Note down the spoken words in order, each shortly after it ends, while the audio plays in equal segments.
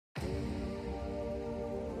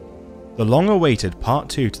The long-awaited Part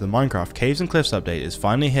 2 to the Minecraft Caves and Cliffs update is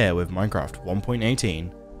finally here with Minecraft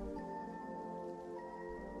 1.18.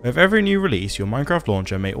 With every new release, your Minecraft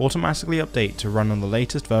launcher may automatically update to run on the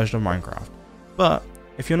latest version of Minecraft, but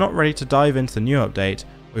if you're not ready to dive into the new update,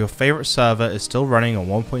 or your favourite server is still running on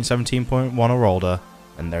 1.17.1 or older,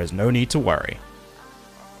 then there is no need to worry.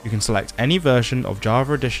 You can select any version of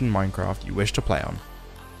Java Edition Minecraft you wish to play on.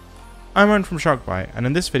 I'm Owen from Shockbyte, and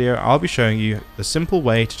in this video I'll be showing you the simple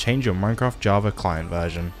way to change your Minecraft Java client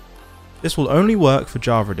version. This will only work for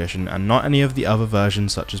Java Edition and not any of the other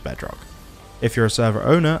versions such as Bedrock. If you're a server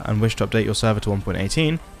owner and wish to update your server to 1.18,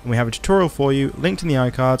 then we have a tutorial for you linked in the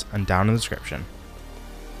iCards and down in the description.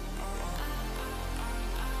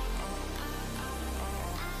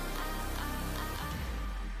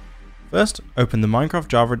 First, open the Minecraft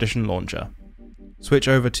Java Edition launcher. Switch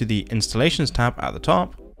over to the Installations tab at the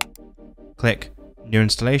top. Click New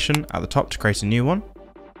Installation at the top to create a new one.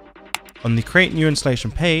 On the Create New Installation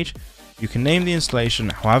page, you can name the installation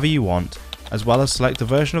however you want, as well as select the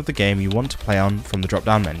version of the game you want to play on from the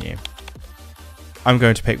drop-down menu. I'm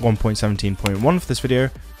going to pick 1.17.1 for this video,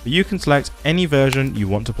 but you can select any version you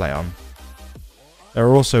want to play on. There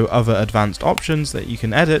are also other advanced options that you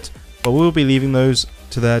can edit, but we'll be leaving those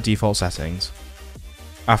to their default settings.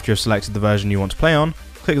 After you've selected the version you want to play on,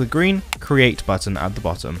 click the green Create button at the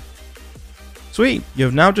bottom. Sweet, you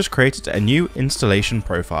have now just created a new installation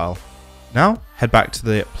profile. Now, head back to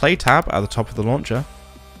the Play tab at the top of the launcher.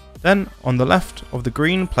 Then, on the left of the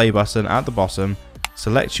green Play button at the bottom,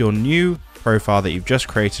 select your new profile that you've just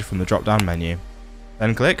created from the drop-down menu.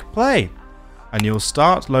 Then click Play, and you'll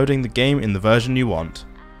start loading the game in the version you want.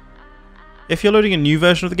 If you're loading a new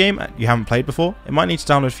version of the game you haven't played before, it might need to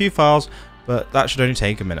download a few files, but that should only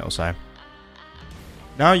take a minute or so.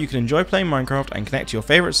 Now you can enjoy playing Minecraft and connect to your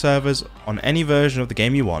favourite servers on any version of the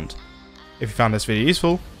game you want. If you found this video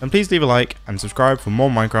useful, then please leave a like and subscribe for more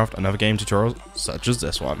Minecraft and other game tutorials such as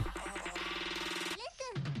this one.